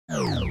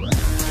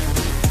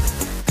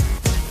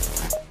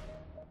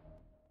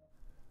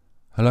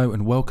Hello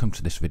and welcome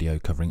to this video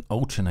covering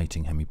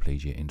alternating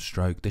hemiplegia in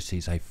stroke. This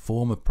is a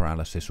form of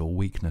paralysis or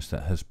weakness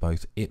that has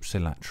both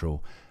ipsilateral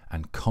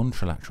and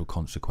contralateral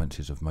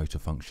consequences of motor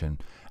function,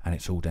 and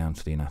it's all down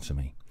to the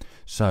anatomy.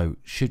 So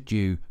should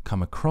you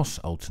come across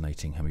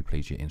alternating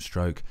hemiplegia in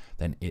stroke,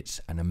 then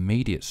it's an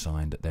immediate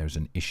sign that there's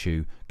an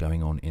issue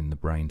going on in the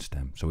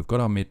brainstem. So we've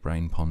got our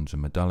midbrain pons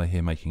and medulla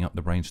here making up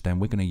the brainstem.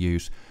 We're going to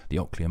use the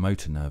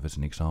oculomotor nerve as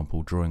an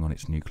example, drawing on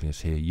its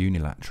nucleus here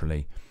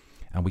unilaterally,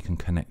 and we can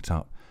connect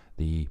up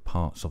the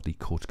parts of the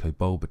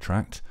corticobulbar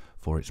tract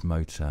for its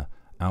motor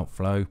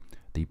outflow.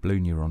 The blue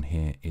neuron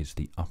here is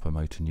the upper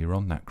motor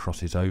neuron that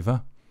crosses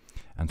over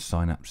and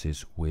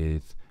synapses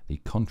with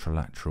the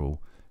contralateral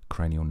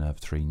cranial nerve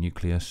 3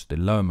 nucleus. The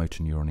lower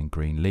motor neuron in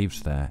green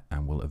leaves there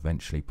and will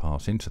eventually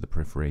pass into the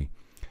periphery,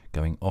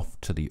 going off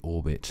to the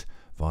orbit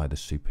via the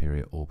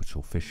superior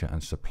orbital fissure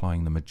and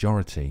supplying the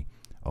majority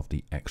of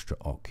the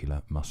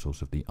extraocular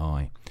muscles of the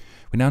eye.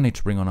 We now need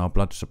to bring on our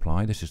blood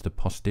supply. This is the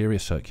posterior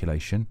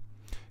circulation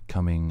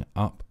coming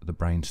up the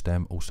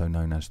brainstem, also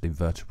known as the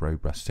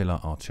vertebro-basilar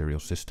arterial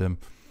system.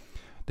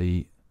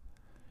 The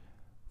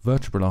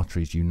vertebral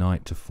arteries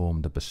unite to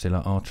form the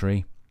basilar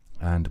artery,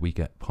 and we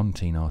get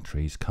pontine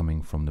arteries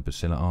coming from the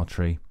basilar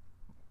artery,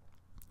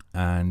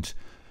 and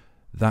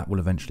that will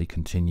eventually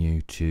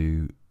continue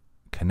to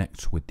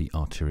connect with the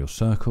arterial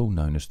circle,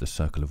 known as the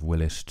circle of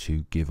Willis,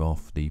 to give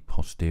off the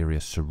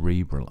posterior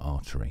cerebral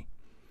artery.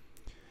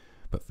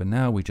 But for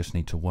now, we just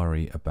need to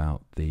worry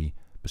about the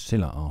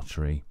basilar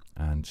artery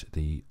and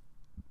the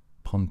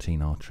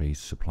pontine arteries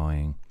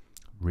supplying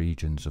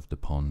regions of the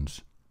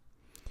pons.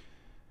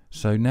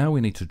 So now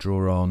we need to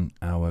draw on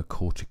our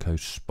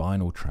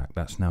corticospinal tract.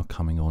 That's now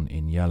coming on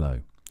in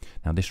yellow.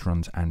 Now this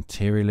runs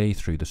anteriorly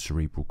through the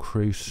cerebral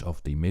crus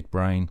of the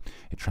midbrain.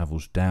 It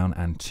travels down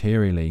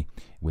anteriorly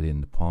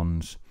within the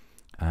pons,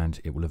 and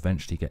it will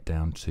eventually get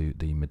down to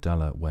the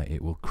medulla, where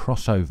it will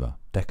cross over,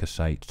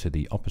 decussate to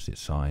the opposite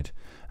side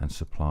and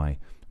supply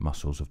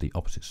muscles of the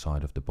opposite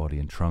side of the body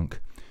and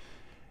trunk.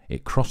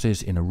 It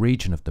crosses in a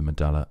region of the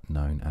medulla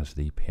known as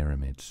the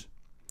pyramids.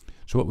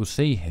 So what we'll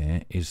see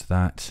here is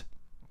that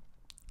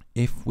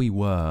if we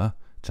were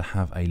to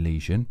have a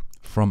lesion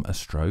from a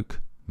stroke,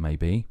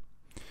 maybe,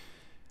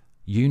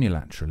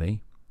 unilaterally,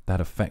 that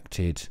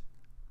affected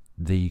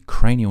the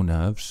cranial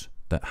nerves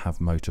that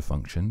have motor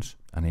functions,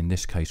 and in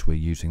this case we're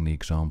using the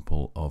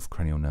example of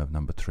cranial nerve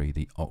number 3,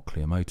 the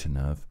oculomotor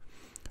nerve,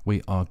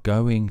 we are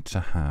going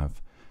to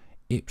have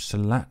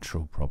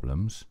ipsilateral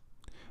problems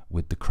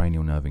with the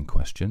cranial nerve in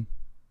question,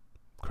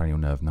 cranial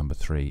nerve number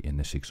 3 in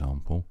this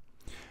example,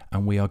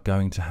 and we are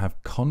going to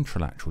have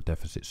contralateral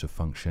deficits of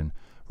function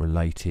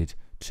related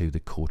to the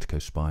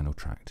corticospinal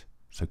tract.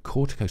 So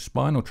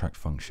corticospinal tract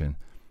function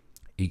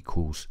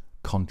equals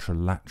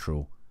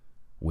contralateral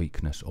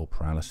weakness or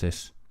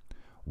paralysis,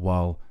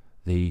 while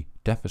the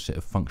deficit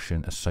of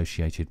function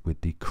associated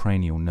with the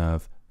cranial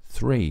nerve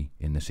 3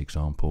 in this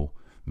example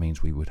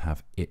means we would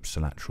have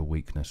ipsilateral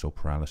weakness or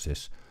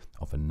paralysis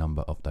of a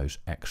number of those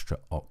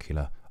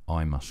extraocular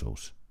eye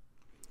muscles.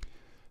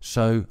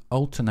 So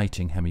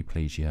alternating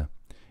hemiplegia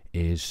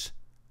is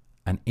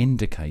an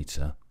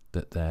indicator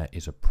that there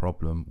is a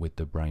problem with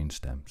the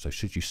brainstem. So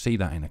should you see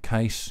that in a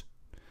case,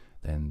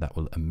 then that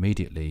will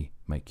immediately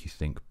make you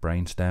think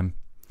brainstem.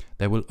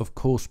 There will of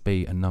course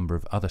be a number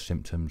of other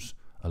symptoms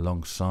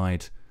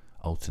alongside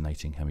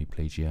alternating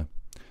hemiplegia,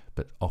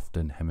 but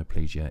often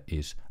hemiplegia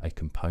is a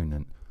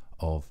component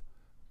of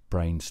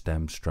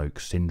brainstem stroke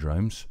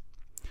syndromes.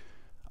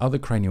 Other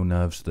cranial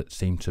nerves that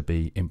seem to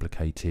be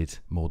implicated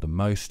more than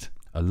most,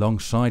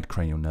 alongside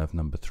cranial nerve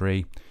number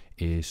 3,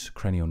 is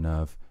cranial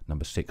nerve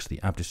number 6, the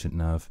abducent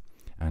nerve,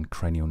 and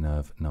cranial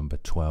nerve number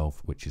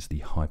 12, which is the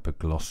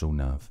hypoglossal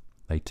nerve.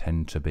 They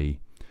tend to be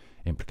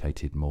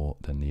implicated more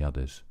than the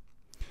others.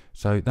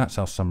 So that's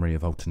our summary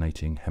of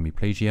alternating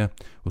hemiplegia.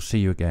 We'll see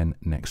you again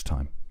next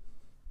time.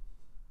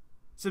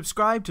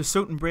 Subscribe to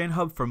Soton Brain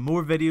Hub for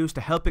more videos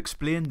to help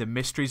explain the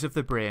mysteries of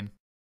the brain.